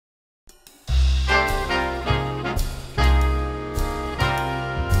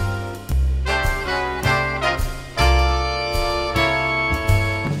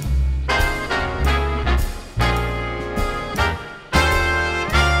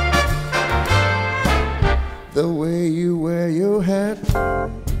The way you wear your hat,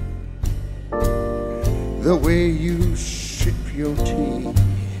 the way you sip your tea,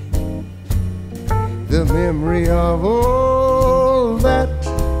 the memory of all that.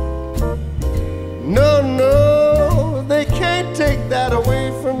 No, no, they can't take that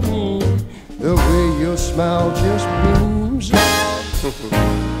away from me. The way your smile just beams,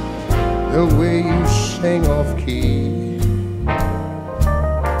 the way you sing off key,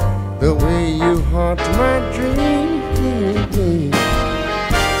 the way you haunt my dreams.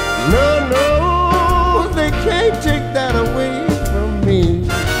 No, no, they can't take that away from me.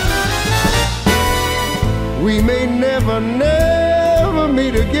 We may never, never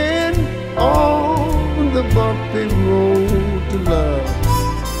meet again on the bumpy road to love.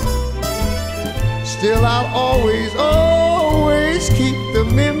 Still I'll always, always keep the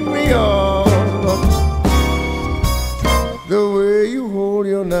memory of the way you hold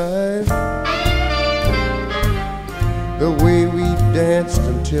your knife, the way we danced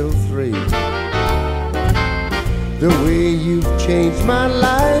until 3, the way you've changed my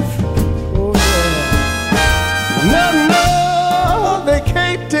life. Oh yeah. No, no, they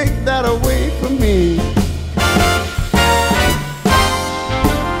can't take that away from me.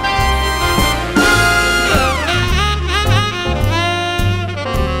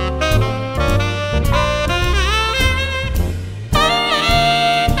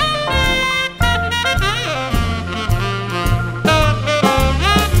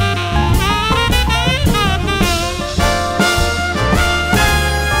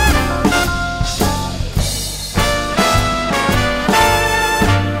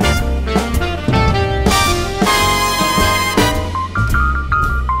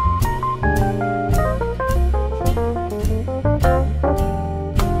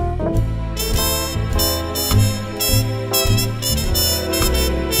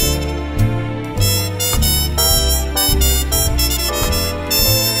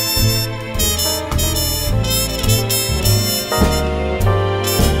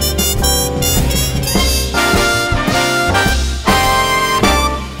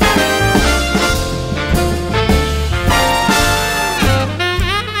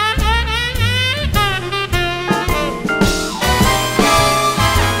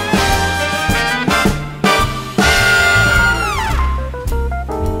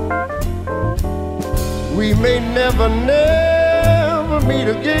 We may never, never meet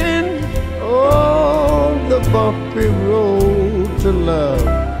again on the bumpy road to love.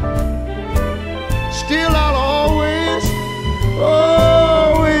 Still I'll always,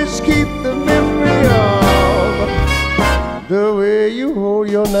 always keep the memory of the way you hold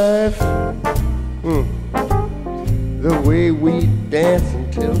your knife, the way we dance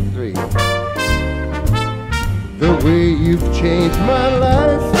until 3, the way you've changed my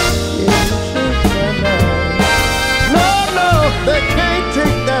life. They can't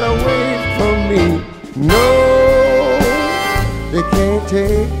take that away from me. No, they can't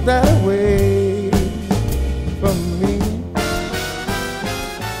take that away from me.